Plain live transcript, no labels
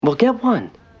Well, get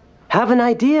one. Have an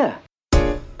idea.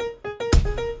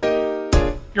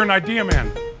 You're an idea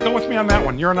man. Go with me on that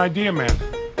one. You're an idea man.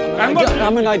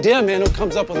 I'm an idea man who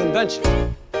comes up with invention.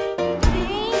 I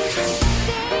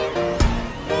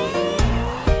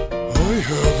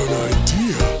have an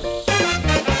idea.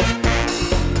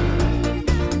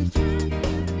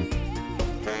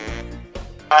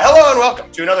 Hello and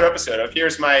welcome to another episode of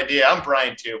Here's My Idea. I'm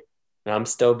Brian 2. And I'm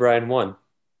still Brian 1.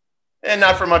 And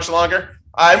not for much longer.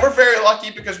 And we're very lucky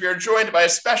because we are joined by a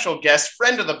special guest,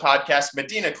 friend of the podcast,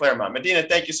 Medina Claremont. Medina,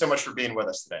 thank you so much for being with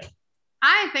us today.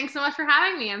 Hi, thanks so much for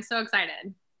having me. I'm so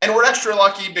excited. And we're extra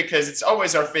lucky because it's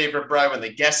always our favorite, Brian, when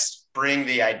the guests bring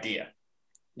the idea.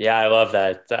 Yeah, I love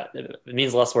that. It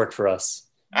means less work for us.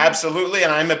 Absolutely.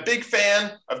 And I'm a big fan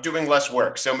of doing less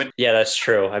work. So yeah, that's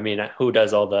true. I mean, who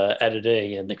does all the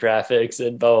editing and the graphics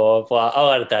and blah, blah, blah.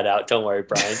 I'll edit that out. Don't worry,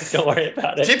 Brian. Don't worry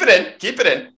about it. Keep it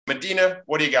in. Medina,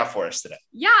 what do you got for us today?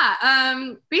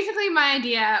 Yeah. Basically, my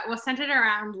idea was centered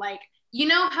around, like, you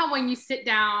know how when you sit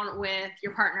down with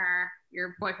your partner,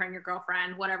 your boyfriend, your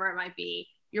girlfriend, whatever it might be,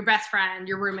 your best friend,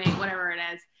 your roommate, whatever it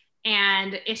is,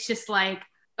 and it's just like,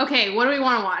 okay, what do we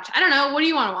want to watch? I don't know. What do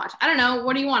you want to watch? I don't know.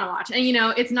 What do you want to watch? And, you know,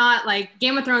 it's not like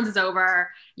Game of Thrones is over.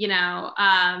 You know,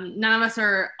 none of us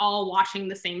are all watching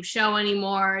the same show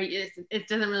anymore. It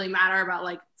doesn't really matter about,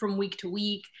 like, from week to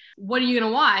week. What are you going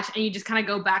to watch? And you just kind of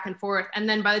go back and forth. And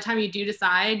then by the time you do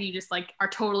decide, you just, like, are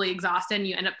totally exhausted and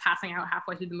you end up passing out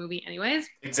halfway through the movie anyways.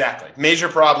 Exactly. Major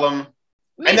problem.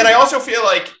 And then I also feel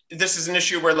like this is an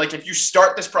issue where, like, if you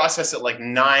start this process at like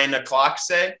 9 o'clock,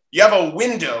 say, you have a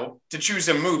window to choose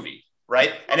a movie,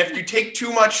 right? And if you take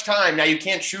too much time, now you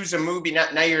can't choose a movie.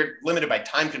 Now you're limited by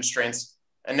time constraints.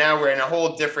 And now we're in a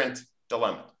whole different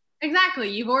dilemma.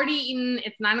 Exactly. You've already eaten.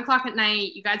 It's 9 o'clock at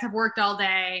night. You guys have worked all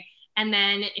day. And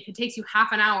then if it takes you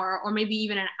half an hour or maybe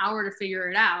even an hour to figure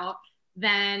it out,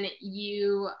 then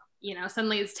you know,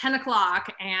 suddenly it's 10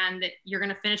 o'clock and you're going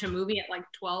to finish a movie at like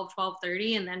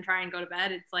 12:30 and then try and go to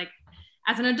bed. It's like,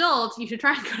 as an adult, you should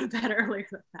try and go to bed earlier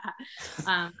than that.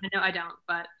 I know I don't,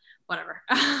 but whatever.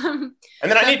 And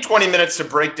then I need 20 minutes to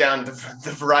break down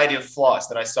the variety of flaws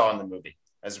that I saw in the movie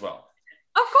as well.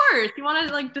 Of course. You want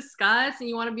to, like, discuss and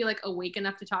you want to be, like, awake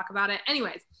enough to talk about it.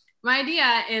 Anyways, my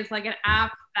idea is, like, an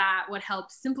app that would help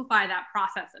simplify that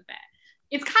process a bit.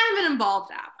 It's kind of an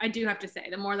involved app, I do have to say,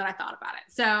 the more that I thought about it.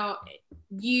 So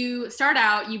you start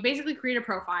out, you basically create a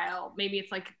profile. Maybe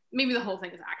the whole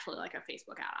thing is actually like a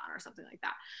Facebook add-on or something like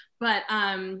that. But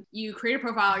you create a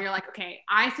profile. You're like, okay,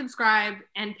 I subscribe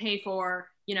and pay for,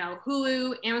 you know,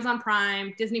 Hulu, Amazon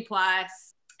Prime, Disney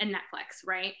Plus, and Netflix,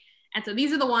 right? And so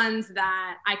these are the ones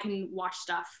that I can watch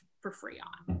stuff for free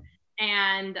on.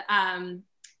 And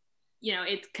you know,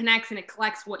 it connects and it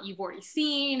collects what you've already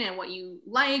seen and what you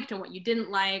liked and what you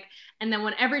didn't like. And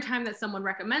then every time that someone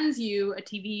recommends you a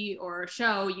TV or a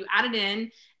show, you add it in.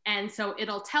 And so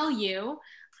it'll tell you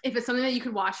if it's something that you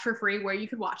could watch for free, where you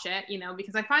could watch it, you know,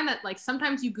 because I find that, like,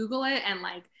 sometimes you Google it and,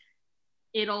 like,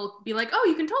 it'll be like, oh,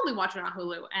 you can totally watch it on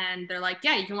Hulu. And they're like,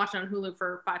 yeah, you can watch it on Hulu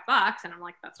for $5. And I'm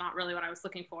like, that's not really what I was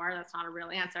looking for. That's not a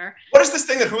real answer. What is this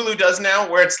thing that Hulu does now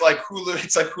where it's like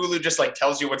Hulu just, like,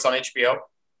 tells you what's on HBO?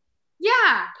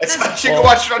 Yeah. It's like you can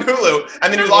watch it on Hulu,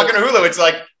 and then you log into Hulu. It's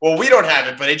like, well, we don't have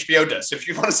it, but HBO does. So if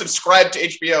you want to subscribe to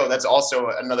HBO, that's also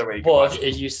another way you can watch it.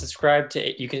 If you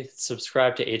you can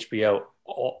subscribe to HBO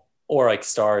or like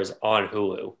Stars on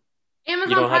Hulu. Amazon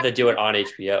you don't Prime, have to do it on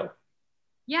HBO.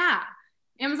 Yeah.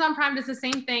 Amazon Prime does the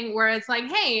same thing where it's like,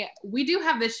 hey, we do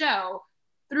have this show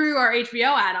through our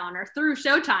HBO add-on or through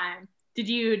Showtime. Did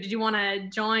you want to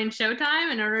join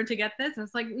Showtime in order to get this? And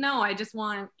it's like, no, I just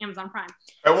want Amazon Prime.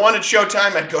 If I wanted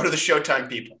Showtime, I'd go to the Showtime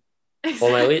people.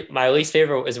 Well, my least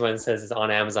favorite is when it says it's on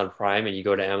Amazon Prime and you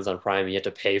go to Amazon Prime and you have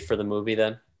to pay for the movie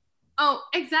then. Oh,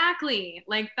 exactly.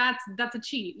 Like, that's a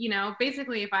cheat. You know,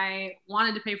 basically, if I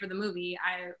wanted to pay for the movie,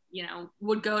 I, you know,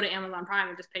 would go to Amazon Prime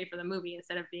and just pay for the movie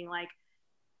instead of being like,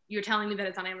 you're telling me that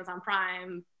it's on Amazon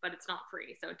Prime, but it's not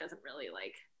free. So it doesn't really,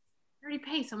 like, I already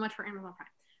pay so much for Amazon Prime.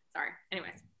 Sorry.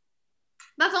 Anyways,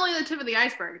 that's only the tip of the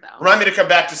iceberg, though. Remind me to come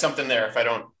back to something there if I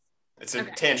don't. It's a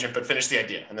tangent, but finish the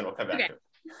idea, and then we'll come back to it.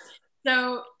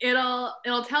 So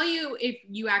it'll tell you if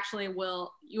you actually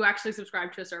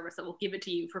subscribe to a service that will give it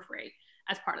to you for free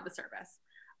as part of the service,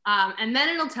 and then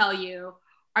it'll tell you,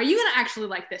 are you going to actually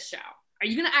like this show? Are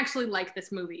you going to actually like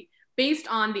this movie based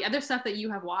on the other stuff that you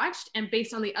have watched and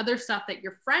based on the other stuff that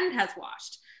your friend has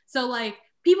watched? So, like,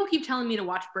 people keep telling me to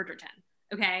watch Bridgerton.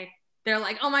 Okay. They're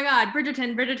like, oh my God,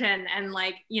 Bridgerton. And,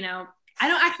 like, you know, I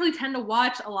don't actually tend to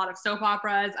watch a lot of soap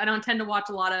operas. I don't tend to watch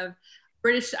a lot of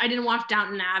I didn't watch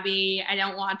Downton Abbey. I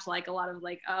don't watch, like, a lot of,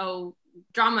 like,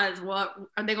 drama is, what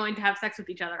are they going to have sex with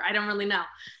each other? I don't really know.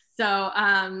 So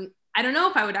I don't know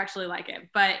if I would actually like it,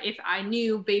 but if I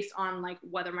knew based on like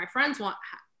whether my friends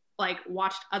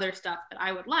watched other stuff that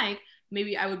I would like,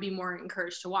 maybe I would be more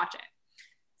encouraged to watch it.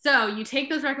 So you take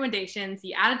those recommendations,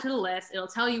 you add it to the list. It'll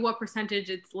tell you what percentage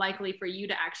it's likely for you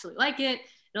to actually like it.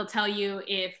 It'll tell you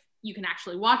if you can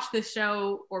actually watch this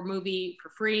show or movie for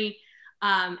free.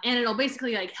 And it'll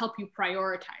basically like help you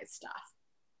prioritize stuff.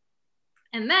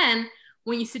 And then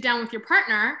when you sit down with your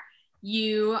partner,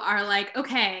 you are like,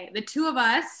 okay, the two of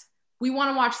us, we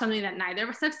want to watch something that neither of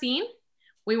us have seen.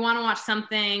 We want to watch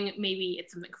something, maybe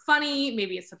it's something funny,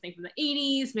 maybe it's something from the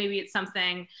 80s, maybe it's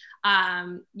something,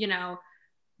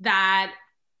 that,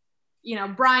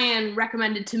 Brian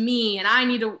recommended to me and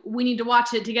we need to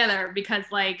watch it together because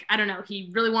like, I don't know,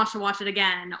 he really wants to watch it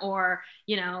again, or,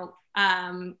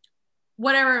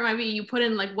 whatever it might be. You put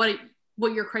in like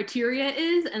what your criteria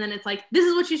is, and then it's like, this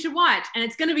is what you should watch, and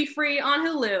it's going to be free on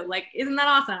Hulu. Like, isn't that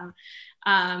awesome?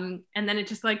 And then it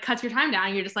just like cuts your time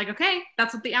down. You're just like, okay,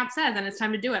 that's what the app says, and it's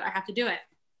time to do it. I have to do it.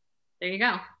 There you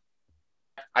go.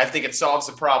 I think it solves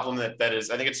a problem I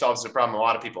think it solves a problem a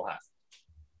lot of people have.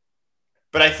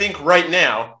 But I think right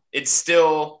now it's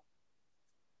still,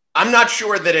 I'm not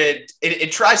sure that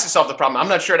it tries to solve the problem. I'm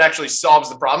not sure it actually solves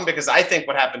the problem, because I think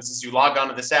what happens is you log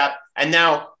onto this app and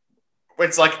now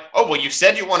it's like, oh, well, you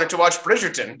said you wanted to watch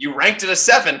Bridgerton. You ranked it a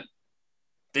 7.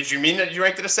 Did you mean that you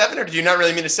ranked it a 7, or did you not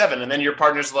really mean a 7? And then your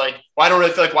partner's like, well, I don't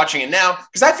really feel like watching it now,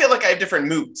 because I feel like I have different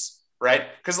moods, right?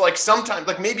 Because like sometimes,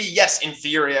 like maybe, yes, in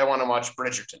theory, I want to watch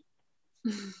Bridgerton,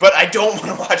 but I don't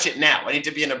want to watch it now. I need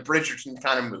to be in a Bridgerton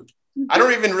kind of mood. I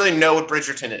don't even really know what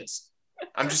Bridgerton is.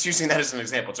 I'm just using that as an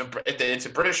example. It's a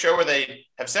British show where they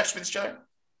have sex with each other.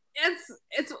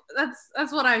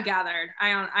 That's what I've gathered.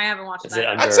 I haven't watched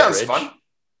that. That sounds fun.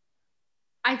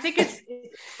 I think it's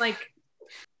like.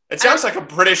 It sounds like a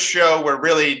British show where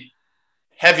really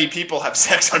heavy people have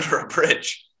sex under a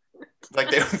bridge. Like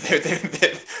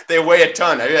they weigh a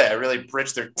ton. Yeah, really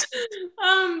bridge their.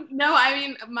 No, I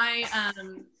mean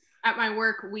at my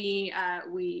work we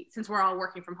since we're all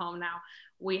working from home now,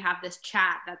 we have this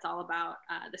chat that's all about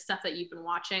the stuff that you've been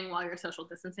watching while you're social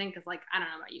distancing. Because like, I don't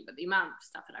know about you, but the amount of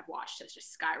stuff that I've watched has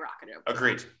just skyrocketed.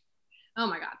 Agreed. Oh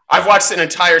my God. I've watched an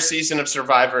entire season of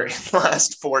Survivor in the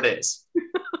last 4 days.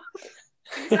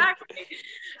 Exactly.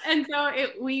 And so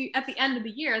we at the end of the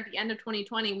year, at the end of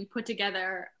 2020, we put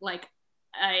together like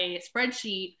a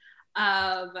spreadsheet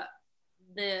of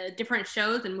the different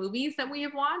shows and movies that we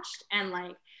have watched, and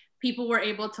like people were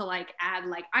able to like add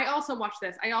like, I also watched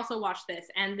this,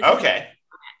 and this okay.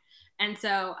 And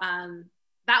so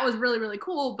that was really, really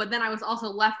cool. But then I was also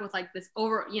left with like this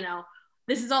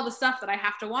this is all the stuff that I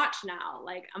have to watch now.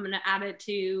 Like, I'm gonna add it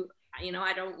to,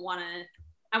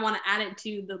 I want to add it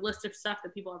to the list of stuff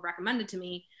that people have recommended to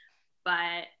me,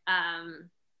 but and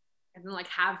then like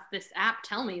have this app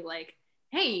tell me like,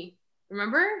 hey,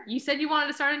 remember you said you wanted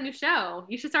to start a new show?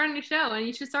 You should start a new show, and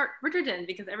you should start Bridgerton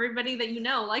because everybody that you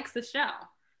know likes the show.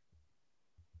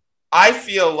 I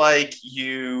feel like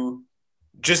you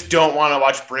just don't want to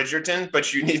watch Bridgerton,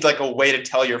 but you need like a way to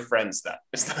tell your friends that.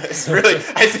 It's really,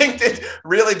 I think that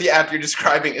really the app you're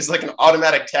describing is like an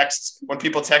automatic text when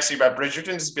people text you about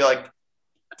Bridgerton, just be like,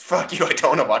 fuck you, I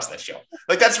don't want to watch that show.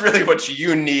 Like, that's really what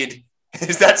you need.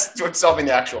 That's what's solving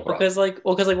the actual problem. Because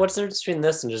what's the difference between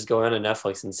this and just going on to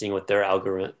Netflix and seeing what their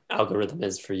algorithm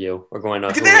is for you, or going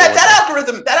on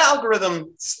that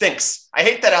algorithm stinks. I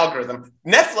hate that algorithm.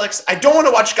 Netflix, I don't want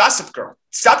to watch Gossip Girl.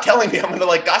 Stop telling me I'm going to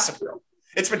like Gossip Girl.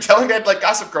 It's been telling me I'd like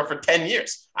Gossip Girl for 10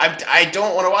 years. I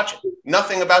don't want to watch it.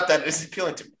 Nothing about that is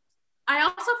appealing to me. I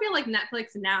also feel like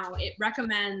Netflix now,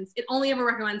 it only ever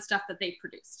recommends stuff that they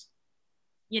produced.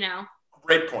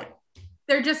 Great point.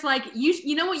 They're just like,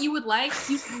 you know what you would like?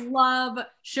 You love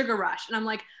Sugar Rush. And I'm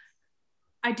like,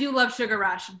 I do love Sugar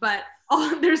Rush, but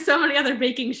there's so many other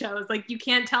baking shows. Like, you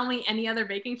can't tell me any other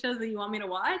baking shows that you want me to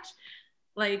watch.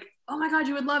 Like, oh my God,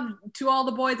 you would love To All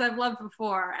the Boys I've Loved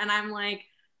Before. And I'm like,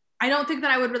 I don't think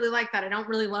that I would really like that. I don't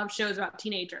really love shows about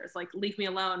teenagers. Like, leave me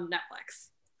alone, Netflix.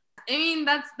 I mean,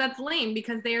 that's lame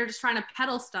because they are just trying to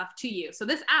peddle stuff to you. So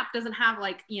this app doesn't have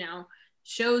like,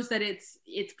 shows that it's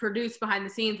produced behind the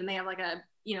scenes, and they have like a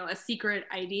secret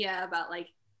idea about like,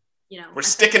 we're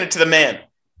sticking it to the man.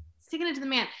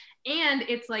 And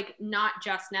it's like not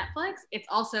just Netflix, it's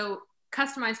also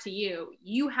customized to you.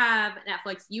 You have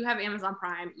Netflix, you have Amazon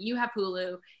Prime, you have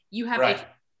Hulu, you have right. HBO,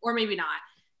 or maybe not.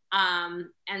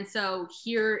 And so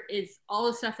here is all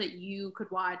the stuff that you could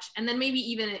watch, and then maybe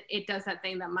even it does that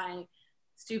thing that my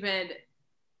stupid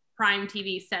Prime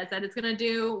TV says that it's gonna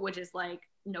do, which is like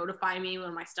notify me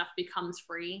when my stuff becomes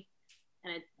free,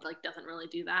 and it like doesn't really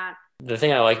do that. The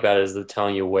thing I like about it is the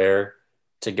telling you where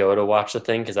to go to watch the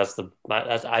thing, because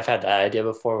I've had that idea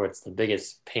before where it's the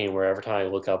biggest pain where every time I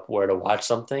look up where to watch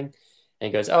something and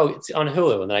it goes, oh, it's on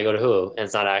Hulu, and then I go to Hulu and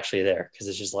it's not actually there because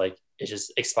it's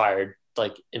just expired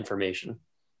information.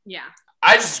 Yeah.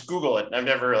 I just Google it. I've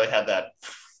never really had that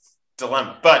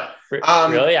dilemma, but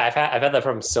really, I've had that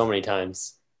problem so many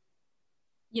times.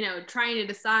 Trying to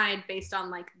decide based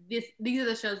on this. These are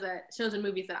the shows and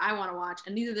movies that I want to watch,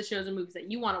 and these are the shows and movies that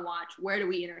you want to watch. Where do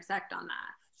we intersect on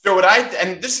that? So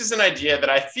and this is an idea that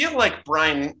I feel like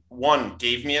Brian 1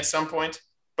 gave me at some point,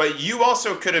 but you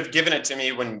also could have given it to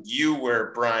me when you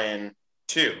were Brian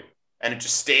 2, and it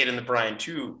just stayed in the Brian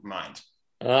 2 mind.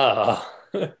 Oh.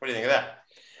 What do you think of that?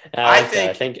 I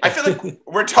feel like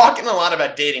we're talking a lot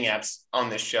about dating apps on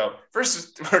this show.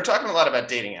 First, we're talking a lot about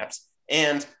dating apps.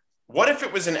 And what if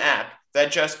it was an app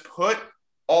that just put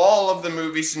all of the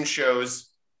movies and shows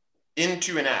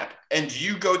into an app, and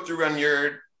you go through on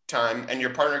your time and your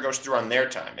partner goes through on their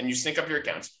time, and you sync up your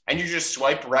accounts, and you just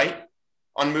swipe right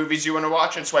on movies you want to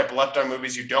watch and swipe left on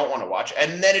movies you don't want to watch.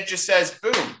 And then it just says,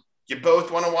 boom, you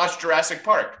both want to watch Jurassic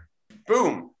Park.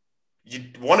 Boom.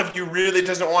 One of you really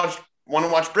doesn't want to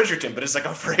watch Bridgerton, but is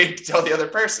afraid to tell the other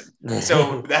person.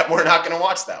 So that we're not going to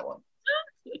watch that one.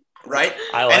 Right?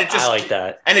 I like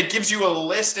that. And it gives you a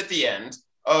list at the end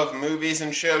of movies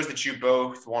and shows that you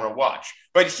both want to watch.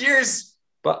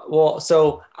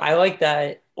 So I like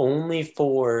that only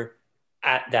for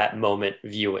at that moment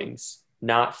viewings,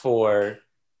 not for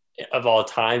of all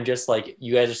time. Just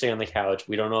you guys are sitting on the couch,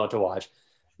 we don't know what to watch.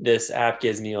 This app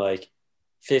gives me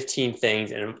 15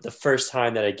 things, and the first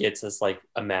time that it gets us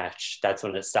a match, that's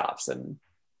when it stops, and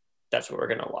that's what we're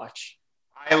gonna watch.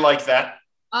 I like that.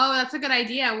 Oh, that's a good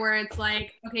idea, where it's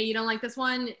okay, you don't like this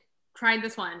one, try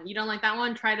this one. You don't like that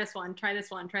one, try this one, try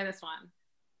this one, try this one.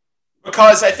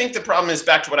 Because I think the problem is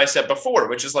back to what I said before,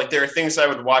 which is there are things I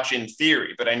would watch in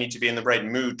theory, but I need to be in the right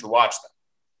mood to watch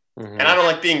them. Mm-hmm. And I don't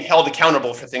like being held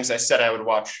accountable for things I said I would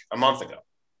watch a month ago.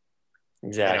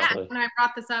 Exactly. When I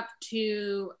brought this up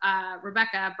to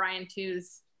Rebecca, Brian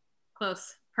 2's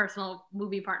close personal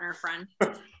movie partner friend,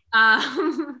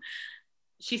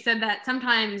 she said that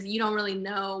sometimes you don't really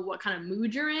know what kind of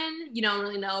mood you're in. You don't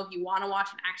really know if you want to watch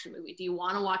an action movie. Do you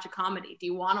want to watch a comedy? Do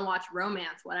you want to watch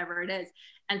romance? Whatever it is.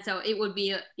 And so it would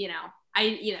be,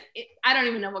 I don't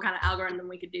even know what kind of algorithm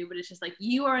we could do, but it's just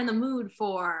you are in the mood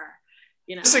for,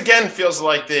 This again feels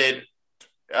like that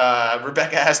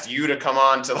Rebecca asked you to come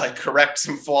on to correct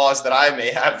some flaws that I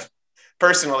may have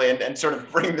personally and sort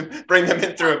of bring them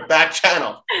in through a back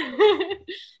channel.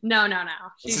 No.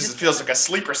 This feels like a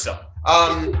sleeper cell.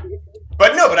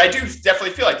 But I do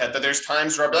definitely feel like that there's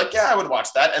times where I'll be yeah, I would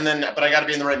watch that. But I got to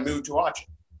be in the right mood to watch it.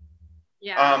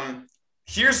 Yeah.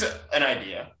 Here's an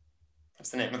idea. That's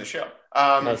the name of the show.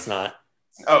 No, it's not.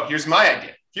 Oh, here's my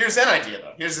idea. Here's an idea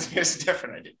though. Here's a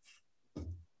different idea.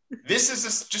 This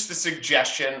is just a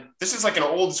suggestion. This is an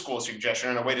old school suggestion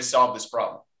and a way to solve this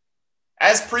problem.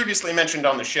 As previously mentioned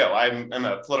on the show, I'm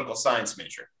a political science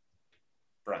major,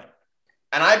 Brian.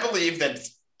 And I believe that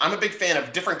I'm a big fan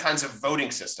of different kinds of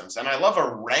voting systems. And I love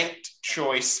a ranked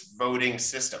choice voting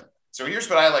system. So here's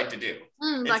what I like to do.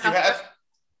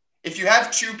 If you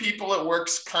have two people, it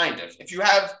works kind of. If you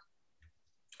have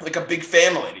a big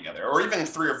family together, or even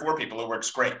 3 or 4 people, it works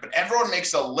great. But everyone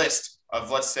makes a list of,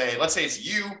 let's say it's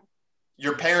you,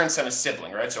 your parents, and a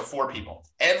sibling, right? So 4 people.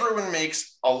 Everyone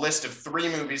makes a list of 3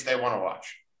 movies they want to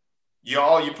watch.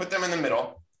 You put them in the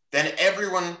middle. Then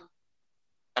everyone,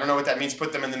 I don't know what that means,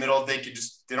 put them in the middle. They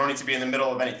don't need to be in the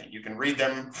middle of anything. You can read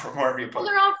them from wherever you put them.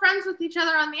 Well, they're all friends with each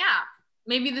other on the app.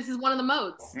 Maybe this is one of the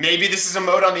modes. Maybe this is a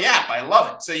mode on the app. I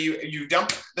love it. So you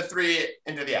dump the 3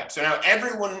 into the app. So now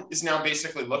everyone is now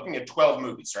basically looking at 12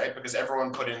 movies, right? Because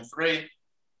everyone put in 3,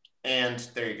 and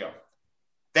there you go.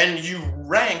 Then you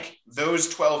rank those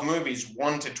 12 movies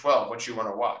 1 to 12, what you want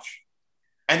to watch.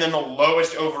 And then the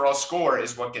lowest overall score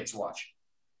is what gets watched.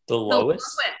 The lowest?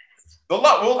 The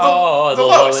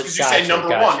lowest, because you say number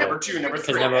 1, number 2, number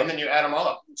 3, and then you add them all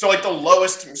up. So the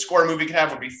lowest score a movie could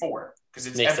have would be 4, because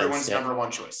it's everyone's number 1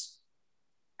 choice.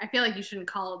 I feel like you shouldn't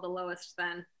call it the lowest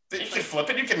then. You can flip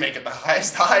it. You can make it the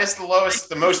highest, the lowest,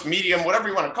 the most medium, whatever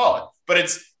you want to call it. But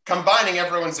it's combining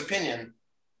everyone's opinion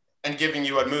and giving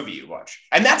you a movie you watch.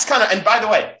 And that's and by the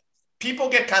way, people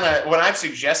get when I've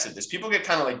suggested this, people get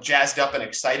jazzed up and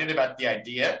excited about the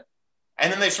idea.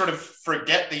 And then they sort of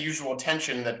forget the usual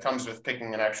tension that comes with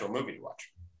picking an actual movie to watch.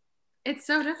 It's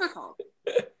so difficult.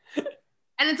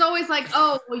 And it's always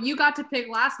oh, well, you got to pick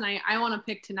last night. I want to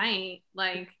pick tonight.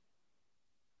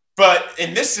 But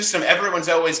in this system, everyone's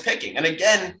always picking. And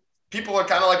again, people are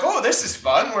kind of like, oh, this is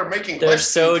fun. We're making They're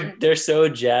lists. they're so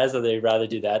jazzed that they'd rather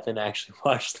do that than actually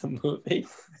watch the movie.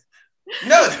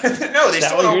 No, no, they Is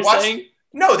that still what want you're to watch. saying?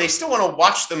 No, they still want to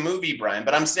watch the movie, Brian.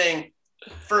 But I'm saying,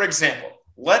 for example,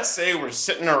 let's say we're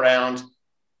sitting around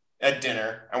at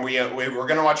dinner and we're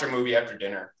going to watch a movie after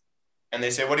dinner. And they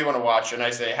say, what do you want to watch? And I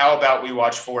say, how about we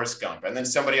watch Forrest Gump? And then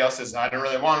somebody else says, I don't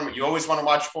really want to. You always want to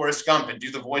watch Forrest Gump and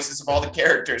do the voices of all the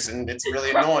characters. And it's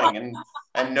really annoying.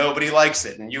 And nobody likes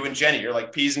it. And you and Jenny, you're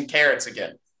like peas and carrots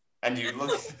again. And you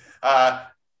look,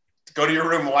 go to your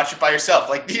room and watch it by yourself.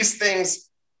 Like these things,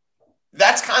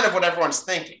 that's kind of what everyone's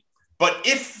thinking.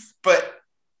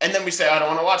 And then we say, I don't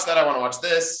want to watch that. I want to watch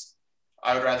this.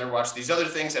 I would rather watch these other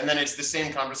things. And then it's the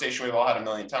same conversation we've all had a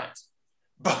million times.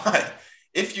 But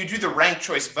if you do the ranked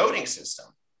choice voting system,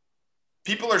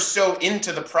 people are so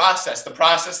into the process. The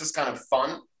process is kind of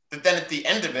fun that then at the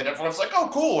end of it, everyone's like, oh,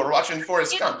 cool, we're watching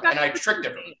Forrest Gump. And I tricked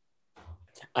everyone.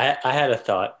 I had a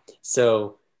thought.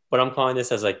 So what I'm calling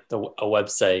this as like a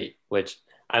website, which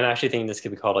I'm actually thinking this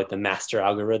could be called like the master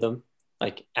algorithm,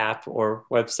 like app or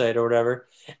website or whatever.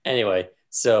 Anyway,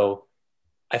 so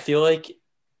I feel like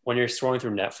when you're scrolling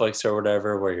through Netflix or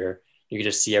whatever, where you can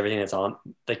just see everything that's on,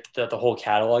 like the whole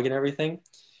catalog and everything.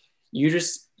 You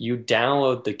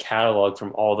download the catalog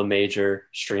from all the major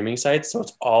streaming sites, so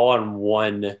it's all in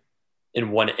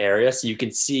one area, so you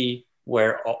can see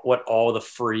what all the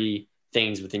free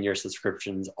things within your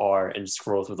subscriptions are and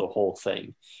scroll through the whole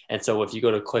thing. And so if you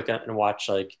go to click on and watch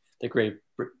like the Great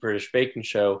British Baking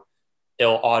Show,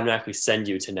 it'll automatically send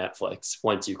you to Netflix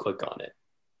once you click on it.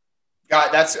 Got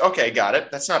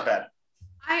it. That's not bad.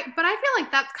 But I feel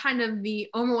like that's kind of the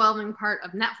overwhelming part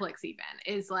of Netflix even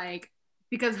is like,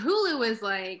 because Hulu is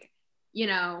like, you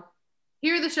know,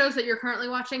 here are the shows that you're currently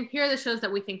watching. Here are the shows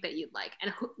that we think that you'd like.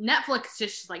 And Netflix is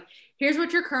just like, here's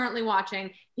what you're currently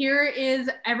watching. Here is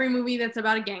every movie that's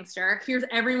about a gangster. Here's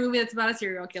every movie that's about a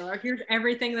serial killer. Here's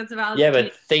everything that's about. Yeah,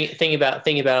 but think about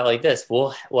it like this.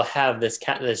 We'll have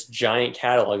this giant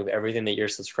catalog of everything that you're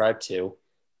subscribed to.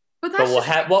 But we'll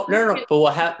have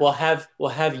we'll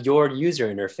have your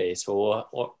user interface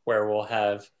where we'll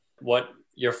have what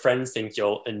your friends think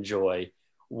you'll enjoy,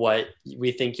 what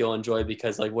we think you'll enjoy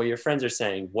because like what your friends are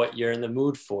saying, what you're in the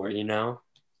mood for, you know?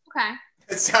 Okay.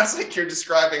 It sounds like you're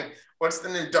describing what's the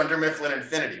new Dunder Mifflin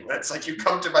Infinity, where it's like you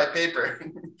come to my paper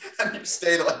and you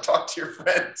stay to like talk to your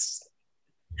friends.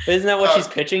 But isn't that what she's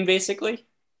pitching basically?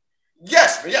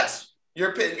 Yes.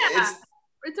 You're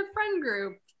It's a friend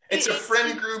group. It's a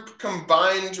friend group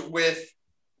combined with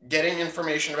getting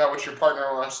information about what your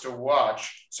partner wants to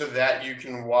watch so that you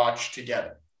can watch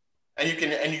together. And you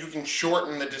can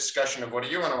shorten the discussion of what do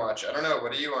you want to watch? I don't know.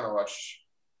 What do you want to watch?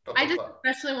 Blah, blah, I just blah.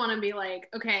 especially want to be like,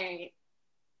 okay,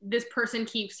 this person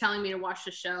keeps telling me to watch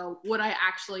the show. Would I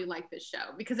actually like this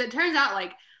show? Because it turns out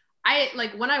like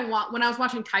when I was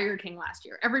watching Tiger King last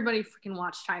year, everybody freaking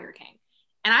watched Tiger King.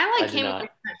 And I came away from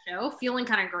that show feeling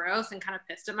kind of gross and kind of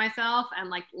pissed at myself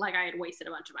and like I had wasted a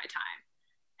bunch of my time.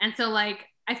 And so like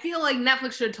I feel like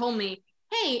Netflix should have told me,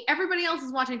 hey, everybody else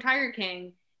is watching Tiger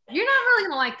King. You're not really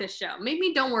gonna like this show.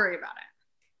 Maybe don't worry about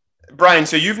it. Brian,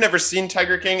 so you've never seen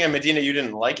Tiger King, and Medina, you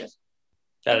didn't like it?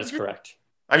 That is correct.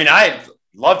 I mean, I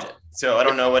loved it. So I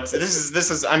don't know what this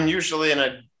is. I'm usually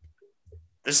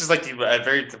this is like a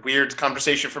very weird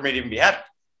conversation for me to even be having.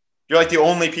 You're like the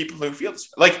only people who feel this.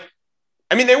 Like,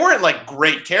 I mean, they weren't like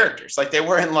great characters. Like they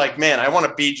weren't like, man, I want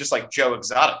to be just like Joe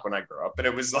Exotic when I grow up. But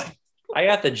it was like, I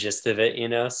got the gist of it. You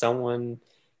know, someone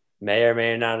may or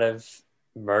may not have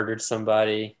murdered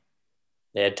somebody.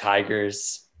 They had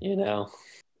tigers, you know.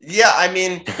 Yeah, I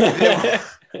mean, the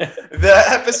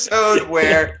episode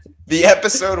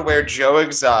where Joe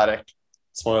Exotic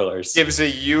spoilers gives a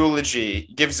eulogy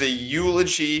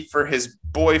for his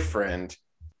boyfriend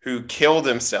who killed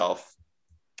himself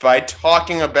by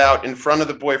talking about in front of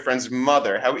the boyfriend's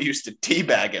mother how he used to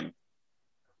teabag him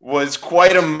was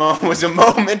quite a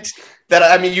moment that,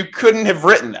 I mean, you couldn't have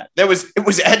written that. It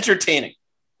was entertaining.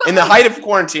 In the height of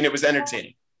quarantine, it was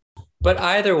entertaining. But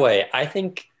either way, I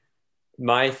think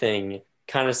my thing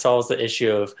kind of solves the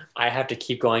issue of I have to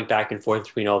keep going back and forth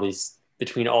between all these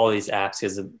apps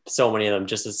because of so many of them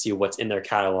just to see what's in their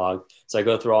catalog. So I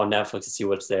go through all Netflix to see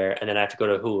what's there, and then I have to go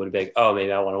to Hulu and be like, oh,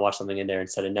 maybe I want to watch something in there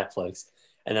instead of Netflix.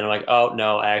 And then I'm like, oh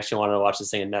no, I actually want to watch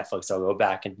this thing in Netflix. So I'll go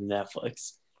back into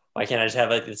Netflix. Why can't I just have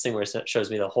like this thing where it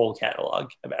shows me the whole catalog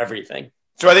of everything?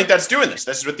 So I think that's doing this.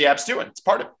 This is what the app's doing. It's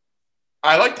part of it.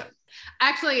 I like that.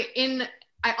 Actually,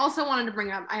 I also wanted to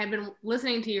bring up, I had been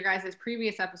listening to your guys'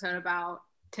 previous episode about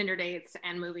Tinder dates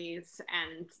and movies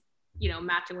and, you know,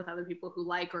 matching with other people who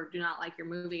like or do not like your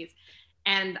movies.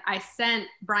 And I sent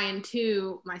Brian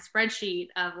too my spreadsheet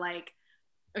of like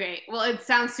Okay, well, it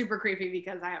sounds super creepy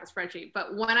because I have a spreadsheet,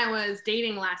 but when I was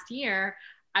dating last year,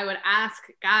 I would ask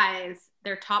guys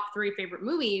their top 3 favorite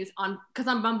movies because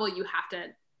on Bumble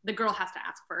the girl has to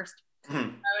ask first. I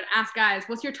would ask guys,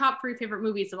 what's your top 3 favorite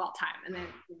movies of all time? And then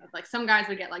like some guys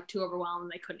would get like too overwhelmed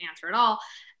and they couldn't answer at all.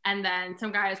 And then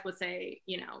some guys would say,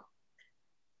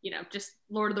 just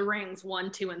Lord of the Rings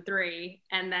 1, 2, and 3.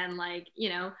 And then like,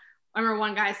 I remember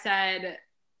one guy said,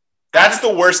 that's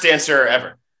the worst answer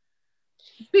ever.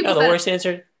 No, the worst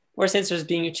answer is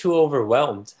being too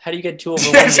overwhelmed. How do you get too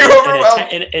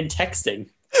overwhelmed, in texting?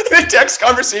 A text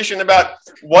conversation about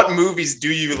what movies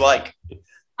do you like?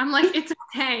 I'm like, it's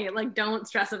okay. Like, don't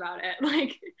stress about it.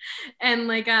 Like, and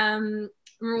like, remember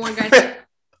one guy said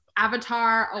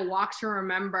Avatar, A Walk to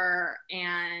Remember,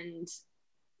 and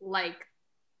like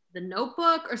The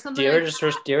Notebook or something. Do you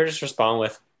ever just respond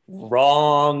with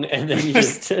wrong, and then you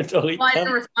just delete Well, I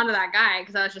didn't respond to that guy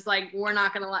because I was just like, we're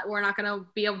not gonna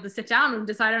be able to sit down and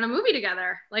decide on a movie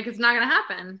together. Like, it's not gonna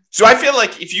happen. So I feel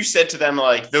like if you said to them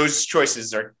like those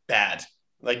choices are bad,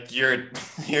 like you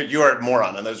are a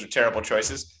moron and those are terrible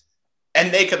choices,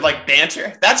 and they could like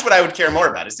banter, that's what I would care more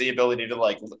about, is the ability to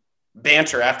like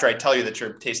banter after I tell you that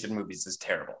your taste in movies is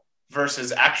terrible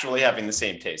versus actually having the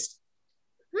same taste.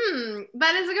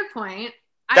 That is a good point.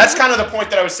 That's kind of the point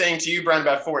that I was saying to you, Brian,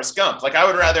 about Forrest Gump. Like I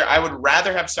would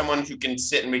rather have someone who can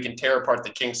sit and we can tear apart The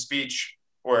King's Speech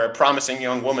or A Promising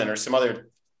Young Woman or some other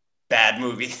bad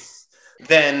movie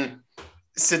than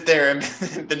sit there and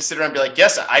then sit around and be like,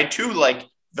 yes, I too like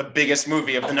the biggest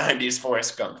movie of the 90s,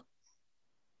 Forrest Gump.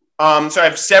 So I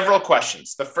have several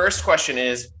questions. The first question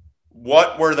is,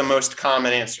 what were the most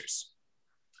common answers?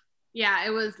 Yeah, it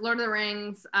was Lord of the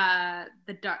Rings,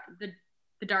 the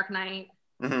Dark Knight.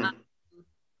 Mm-hmm.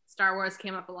 Star Wars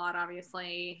came up a lot,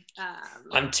 obviously.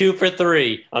 I'm 2 for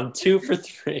 3.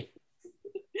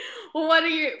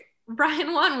 Well,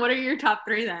 Brian won. What are your top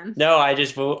 3 then? No, I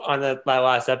just on my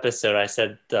last episode, I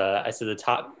said the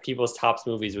top people's top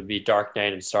movies would be Dark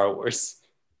Knight and Star Wars.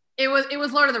 It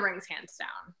was Lord of the Rings, hands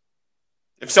down.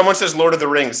 If someone says Lord of the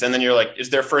Rings and then you're like, is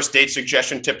their first date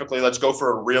suggestion typically let's go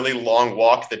for a really long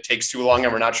walk that takes too long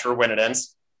and we're not sure when it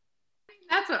ends?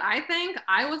 That's what I think.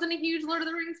 I wasn't a huge Lord of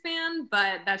the Rings fan,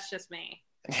 but that's just me.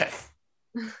 Yeah.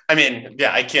 I mean,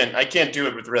 yeah, I can't do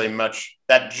it with really much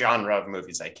that genre of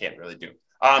movies. I can't really do.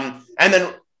 And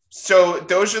then, so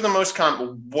those are the most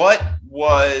common. What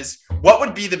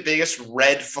would be the biggest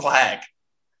red flag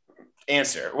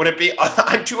answer? Would it be,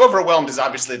 I'm too overwhelmed is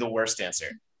obviously the worst answer.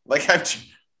 Like,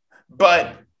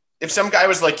 but if some guy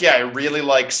was like, yeah, I really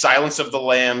like Silence of the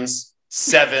Lambs,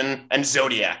 Seven, and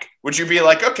Zodiac, would you be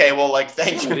like, okay, well, like,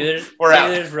 thank you. Maybe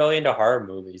there's really into horror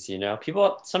movies,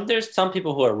 there's some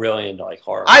people who are really into like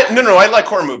horror. I like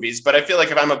horror movies, but I feel like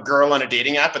if I'm a girl on a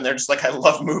dating app and they're just like, I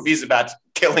love movies about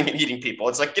killing and eating people,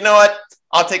 it's like, you know what?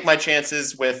 I'll take my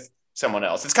chances with someone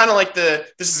else. It's kind of like this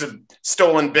is a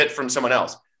stolen bit from someone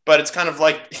else, but it's kind of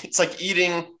like, it's like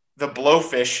eating the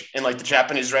blowfish in like the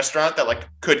Japanese restaurant that like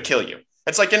could kill you.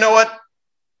 It's like, you know what?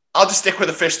 I'll just stick with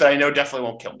a fish that I know definitely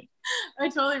won't kill me. I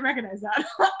totally recognize that.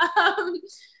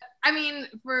 I mean,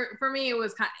 for me, it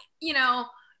was kind of,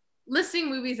 listing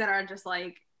movies that are just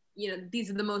like, these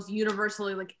are the most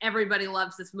universally, like everybody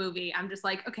loves this movie. I'm just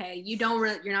like, okay,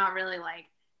 you're not really like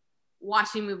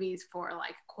watching movies for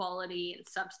like quality and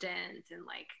substance and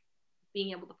like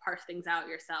being able to parse things out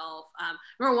yourself.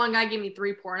 Remember one guy gave me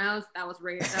 3 pornos. That was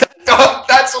rare. Oh,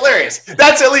 that's hilarious.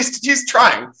 That's at least he's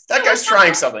trying. That guy's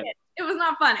trying something. It was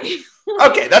not funny.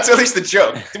 Okay, that's at least the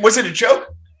joke. Was it a joke?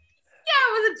 Yeah,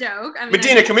 it was a joke. I mean,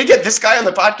 Medina, can we get this guy on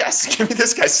the podcast? Give me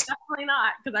this guy. Definitely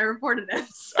not, because I reported it.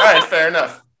 All right, fair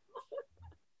enough.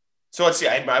 So let's see.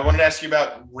 I wanted to ask you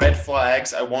about red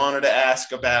flags. I wanted to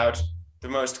ask about the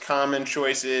most common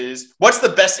choices. What's the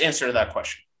best answer to that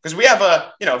question? Because we have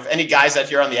if any guys out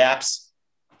here on the apps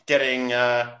getting.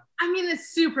 I mean, it's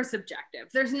super subjective.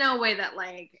 There's no way that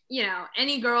like,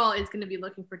 any girl is going to be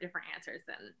looking for different answers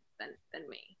than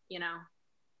me,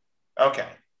 Okay.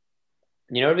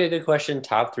 It would be a good question.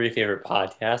 Top 3 favorite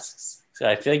podcasts. So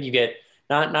I feel like you get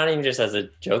not even just as a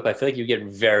joke. But I feel like you get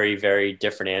very, very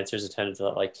different answers attended to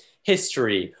like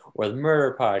history or the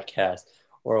murder podcast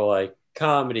or like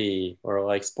comedy or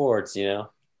like sports. For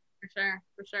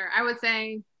sure. I would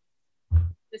say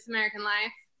This American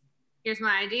Life. Here's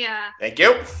My Idea. Thank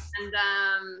you. And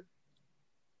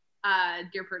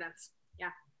Dear Prudence.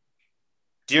 Yeah.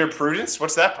 Dear Prudence?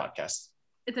 What's that podcast?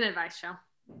 It's an advice show.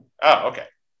 Oh, okay.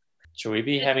 Should we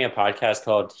be having a podcast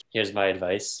called Here's My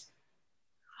Advice?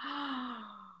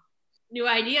 New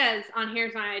ideas on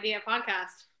Here's My Idea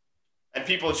podcast. And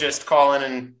people just call in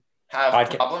and have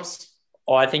problems?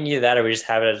 Oh, I think either that or we just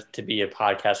have it to be a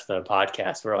podcast within a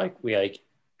podcast where we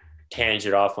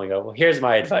tangent off and we go, well, here's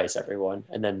my advice, everyone.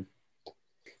 And then.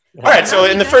 All right. So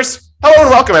in the first, hello and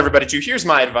welcome everybody to Here's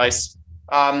My Advice.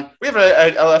 We have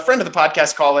a friend of the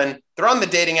podcast call in. They're on the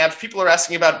dating apps. People are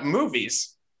asking about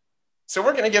movies. So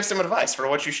we're going to give some advice for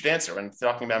what you should answer when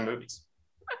talking about movies.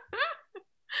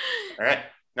 All right.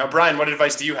 Now, Brian, what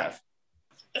advice do you have?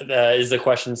 Is the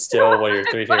question still what are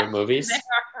your 3 favorite movies?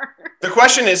 The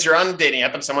question is, you're on a dating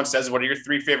app and someone says, what are your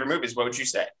 3 favorite movies? What would you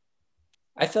say?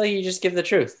 I feel like you just give the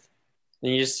truth.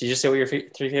 And you just say what your 3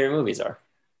 favorite movies are.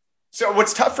 So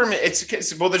what's tough for me, there's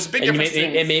a big difference.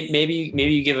 Maybe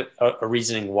you give it a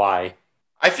reasoning why.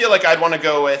 I feel like I'd want to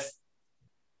go with,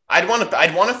 I'd want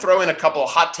to throw in a couple of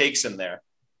hot takes in there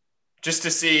just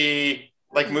to see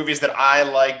like movies that I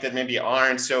like that maybe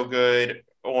aren't so good,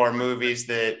 or movies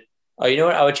that. Oh, you know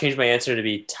what? I would change my answer to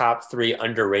be top 3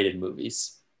 underrated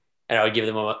movies. And I would give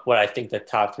them what I think the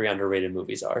top 3 underrated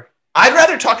movies are. I'd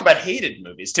rather talk about hated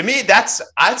movies. To me, that's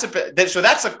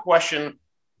a question.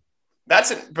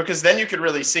 That's it, because then you could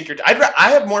really sink your.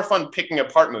 I have more fun picking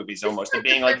apart movies almost and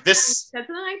being like this.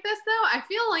 Something like this, though, I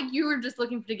feel like you were just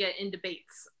looking to get in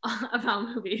debates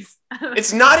about movies.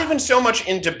 It's not even so much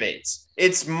in debates.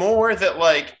 It's more that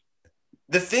like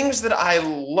the things that I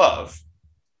love.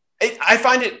 I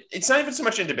find it's not even so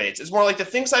much in debates. It's more like the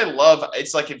things I love.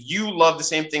 It's like if you love the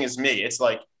same thing as me, it's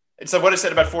like what I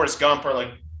said about Forrest Gump or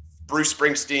like Bruce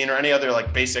Springsteen or any other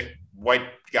like basic white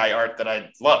guy art that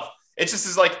I love. It's just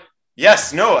is like.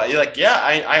 Yes, no, you're like, yeah,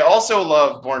 I also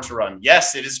love Born to Run.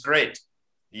 Yes, it is great.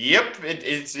 Yep,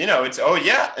 it's, oh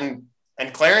yeah. And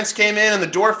Clarence came in and the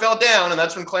door fell down and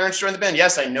that's when Clarence joined the band.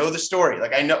 Yes, I know the story.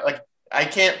 Like, I know, like,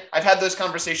 I've had those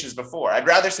conversations before. I'd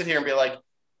rather sit here and be like,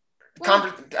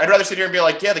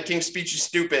 yeah, the King's Speech is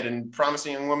stupid and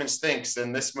Promising Young Woman stinks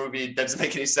and this movie doesn't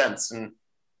make any sense. And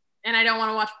I don't want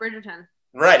to watch Bridgerton.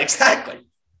 Right, exactly.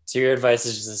 So your advice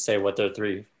is just to say what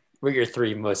your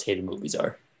 3 most hated movies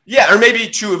are. Yeah, or maybe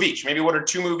 2 of each. Maybe what are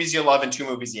 2 movies you love and 2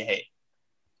 movies you hate.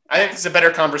 I think it's a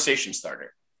better conversation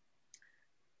starter.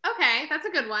 Okay, that's a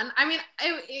good one. I mean,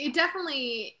 it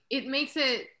definitely, it makes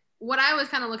it, what I was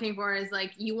kind of looking for is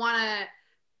like, you want to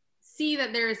see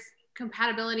that there's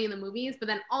compatibility in the movies, but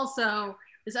then also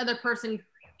this other person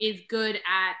is good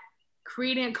at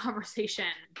creating a conversation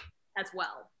as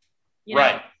well.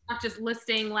 Right. Not just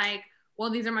listing like, well,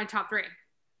 these are my top 3.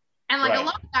 And like a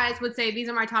lot of guys would say, these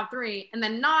are my top 3, and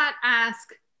then not ask,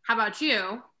 how about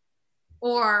you?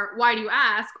 Or why do you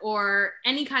ask? Or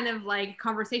any kind of like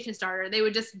conversation starter. They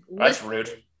would just That's rude.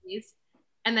 These,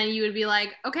 and then you would be like,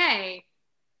 okay,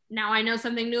 now I know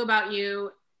something new about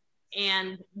you.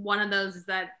 And one of those is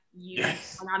that you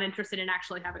are not interested in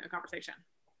actually having a conversation.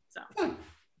 So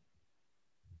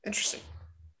interesting.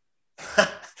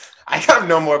 I gotta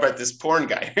know more about this porn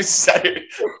guy who said it.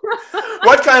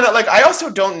 What kind of, like, I also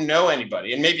don't know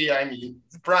anybody, and maybe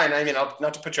Brian,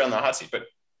 not to put you on the hot seat, but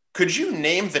could you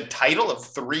name the title of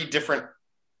 3 different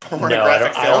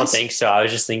pornographic films? I don't think so. I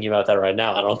was just thinking about that right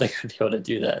now. I don't think I'd be able to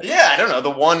do that. Yeah, I don't know.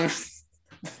 The one.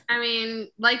 I mean,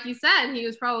 like you said, he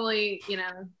was probably,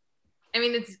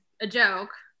 it's a joke.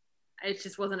 It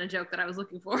just wasn't a joke that I was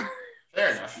looking for.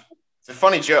 Fair enough. It's a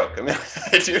funny joke. I mean,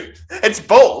 it's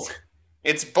bold.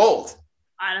 It's bold.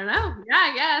 I don't know. Yeah,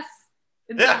 I guess.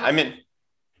 Yeah, I mean,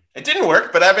 it didn't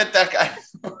work, but I bet that guy.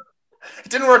 It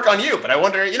didn't work on you, but I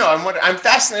wonder. I'm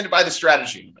fascinated by the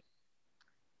strategy.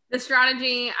 The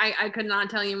strategy, I could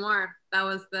not tell you more. That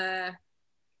was the.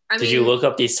 Did you look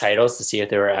up these titles to see if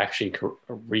they were actually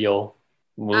real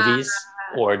movies,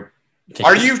 or?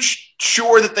 Are you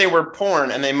sure that they were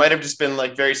porn and they might have just been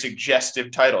like very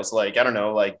suggestive titles? Like, I don't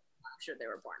know, like. I'm sure they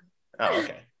were porn. Oh,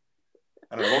 okay.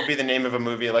 I don't know. What would be the name of a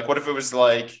movie? Like, what if it was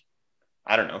like,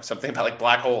 I don't know, something about like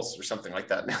black holes or something like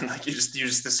that? Like you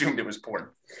just assumed it was porn,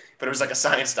 but it was like a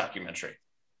science documentary.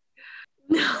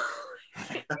 No,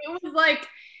 it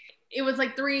was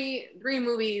like three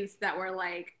movies that were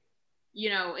like,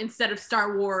 instead of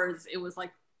Star Wars, it was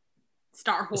like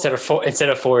Star Wars. Instead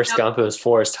of Forrest Gump, it was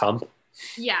Forrest Hump.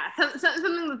 Yeah,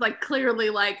 something that's like clearly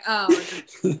like, oh,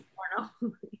 it's a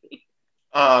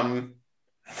porno.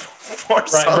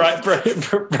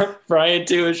 Brian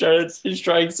too is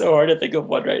trying so hard to think of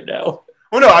one right now.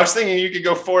 Well, no, I was thinking you could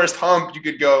go Forrest Hump. You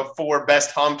could go 4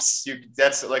 best humps.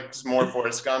 That's like just more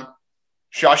Forrest Gump.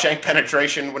 Shawshank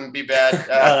Penetration wouldn't be bad.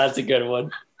 Oh, that's a good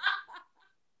one.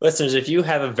 Listeners, if you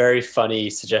have a very funny,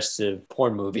 suggestive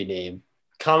porn movie name,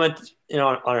 comment on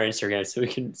our Instagram so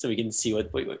we can see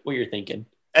what you're thinking.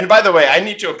 And by the way, I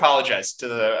need to apologize to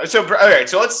all right,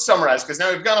 so let's summarize, because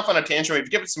now we've gone off on a tangent. We've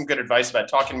given some good advice about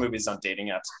talking movies on dating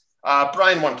apps.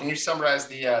 Brian, can you summarize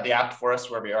the app for us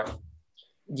where we are?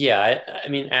 Yeah, I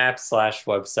mean,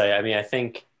 app/website. I mean, I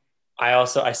think I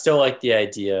still like the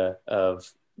idea of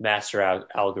master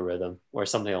algorithm or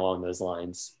something along those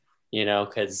lines,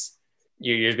 because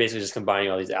you're basically just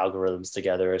combining all these algorithms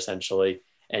together essentially.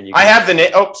 And I have the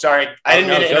name. Oh, sorry. I didn't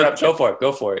mean to interrupt.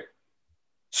 Go for it.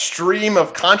 Stream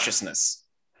of consciousness.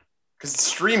 Because it's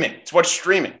streaming. It's what's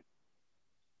streaming.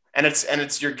 And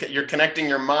it's you're connecting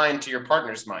your mind to your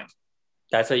partner's mind.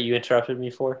 That's what you interrupted me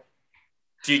for?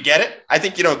 Do you get it? I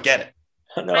think you don't get it.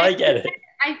 No, I get it.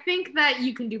 I think that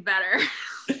you can do better.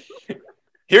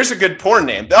 Here's a good porn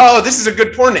name. Oh, this is a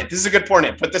good porn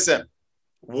name. Put this in.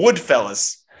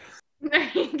 Woodfellas.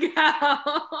 There you go.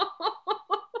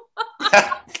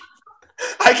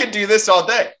 I could do this all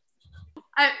day.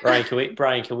 Brian, can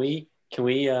we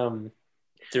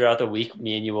throughout the week,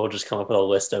 me and you will just come up with a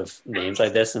list of names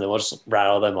like this, and then we'll just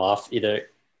rattle them off either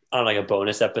on like a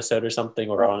bonus episode or something,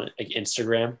 or on like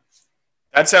Instagram.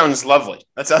 That sounds lovely.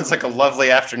 That sounds like a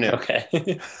lovely afternoon.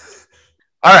 Okay.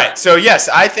 All right. So yes,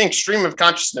 I think Stream of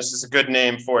Consciousness is a good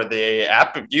name for the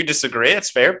app. If you disagree, it's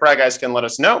fair. Bry guys can let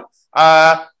us know.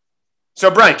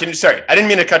 So Brian, I didn't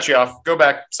mean to cut you off. Go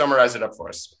back, summarize it up for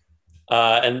us.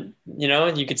 And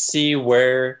you could see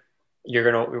where you're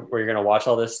gonna watch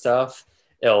all this stuff.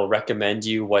 It'll recommend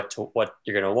you what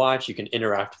you're gonna watch. You can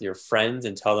interact with your friends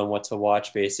and tell them what to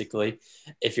watch. Basically,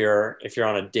 if you're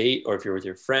on a date or if you're with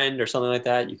your friend or something like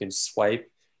that, you can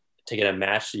swipe to get a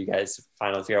match so you guys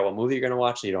finally figure out what movie you're gonna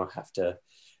watch. So you don't have to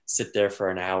sit there for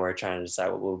an hour trying to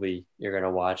decide what movie you're gonna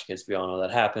watch, because we all know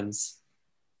that happens.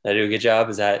 Did I do a good job?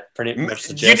 Is that pretty much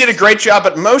the gist? You did a great job,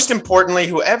 but most importantly,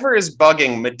 whoever is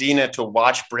bugging Medina to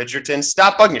watch Bridgerton,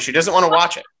 stop bugging her. She doesn't want to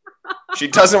watch it. She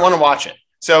doesn't want to watch it.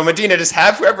 So Medina, just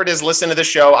have whoever it is listen to the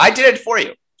show. I did it for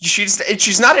you.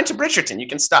 She's not into Bridgerton. You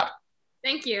can stop.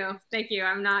 Thank you.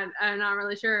 I'm not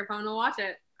really sure if I'm gonna watch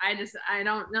it. I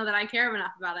don't know that I care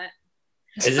enough about it.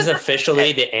 Is this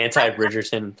officially the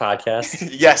anti-Bridgerton podcast?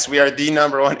 Yes, we are the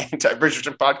 #1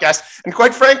 anti-Bridgerton podcast. And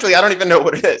quite frankly, I don't even know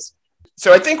what it is.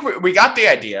 So I think we got the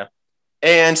idea.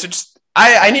 And so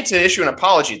I need to issue an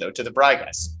apology, though, to the Bry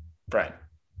guys. Brian.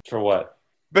 For what?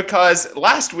 Because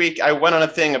last week I went on a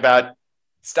thing about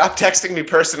stop texting me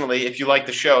personally if you like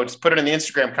the show. Just put it in the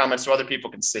Instagram comments so other people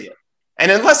can see it.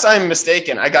 And unless I'm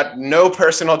mistaken, I got no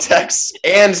personal texts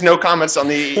and no comments on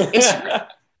the Instagram.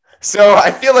 So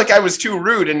I feel like I was too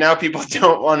rude, and now people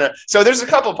don't want to. So there's a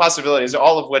couple of possibilities,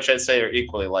 all of which I'd say are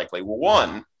equally likely.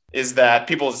 One is that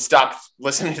people stopped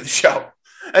listening to the show,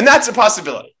 and that's a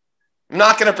possibility. I'm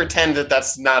not going to pretend that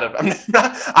that's not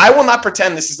I will not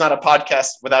pretend this is not a podcast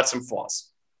without some flaws.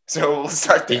 So we'll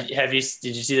start there. Did you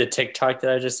see the TikTok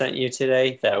that I just sent you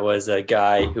today? That was a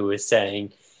guy who was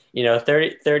saying,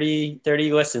 30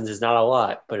 listens is not a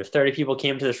lot, but if 30 people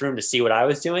came to this room to see what I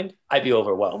was doing, I'd be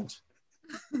overwhelmed.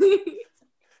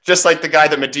 Just like the guy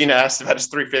that Medina asked about his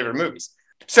 3 favorite movies.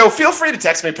 So feel free to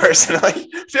text me personally.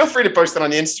 Feel free to post it on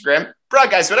the Instagram. Bro,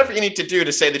 guys, whatever you need to do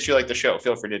to say that you like the show,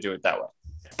 feel free to do it that way.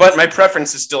 But my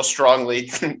preference is still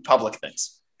strongly public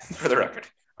things, for the record.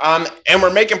 And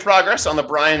we're making progress on the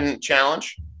Brian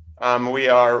Challenge. We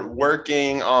are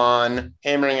working on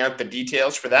hammering out the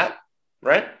details for that,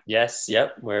 right? Yes,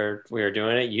 yep. We're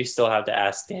doing it. You still have to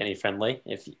ask Danny Friendly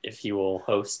if he will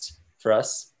host for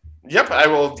us. Yep, I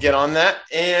will get on that.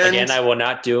 And again, I will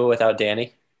not do it without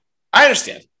Danny. I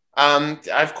understand.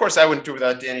 Of course, I wouldn't do it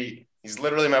without Danny. He's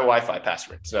literally my Wi-Fi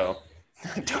password. So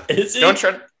don't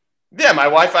try. Yeah, my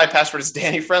Wi-Fi password is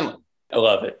Danny Friendly. I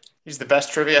love it. He's the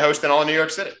best trivia host in all of New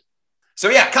York City. So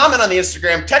yeah, comment on the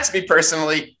Instagram, text me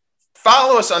personally,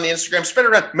 follow us on the Instagram, spread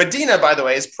it around. Medina, by the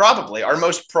way, is probably our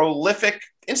most prolific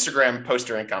Instagram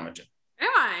poster and commenter. Am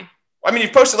I? I mean,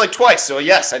 you've posted like twice, so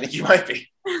yes, I think you might be.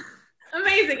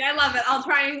 Amazing. I love it. I'll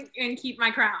try and keep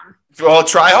my crown. Well,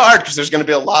 try hard, because there's going to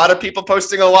be a lot of people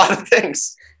posting a lot of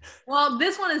things. Well,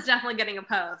 this one is definitely getting a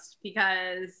post,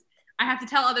 because I have to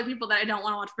tell other people that I don't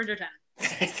want to watch Bridgerton.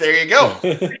 There you go.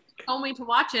 Told me to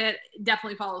watch it,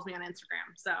 definitely follows me on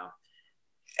Instagram. So,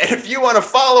 and if you want to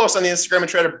follow us on the Instagram and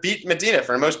try to beat Medina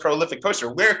for our most prolific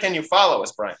poster, where can you follow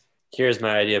us, Brian? Here's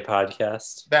My Idea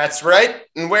podcast. That's right.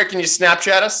 And where can you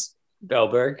Snapchat us?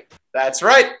 Bellberg. That's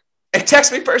right. And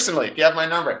text me personally if you have my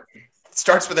number. It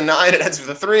starts with a 9, it ends with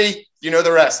a 3. You know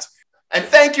the rest. And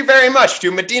thank you very much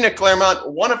to Medina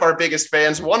Claremont, one of our biggest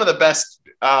fans, one of the best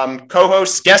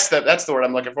co-hosts, guests, that's the word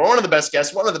I'm looking for, one of the best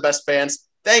guests, one of the best fans.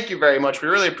 Thank you very much. We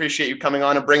really appreciate you coming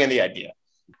on and bringing the idea.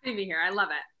 Happy to be here. I love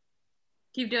it.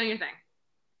 Keep doing your thing.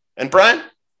 And Brian,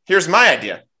 here's my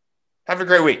idea. Have a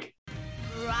great week.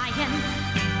 Brian,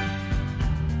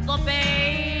 the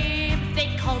babe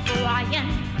they call Brian.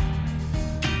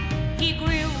 He grew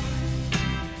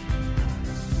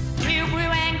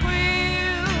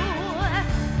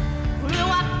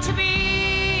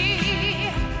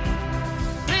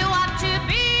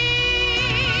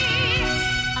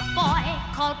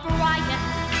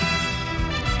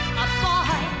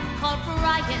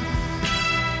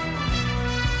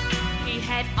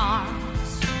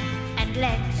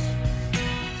Let's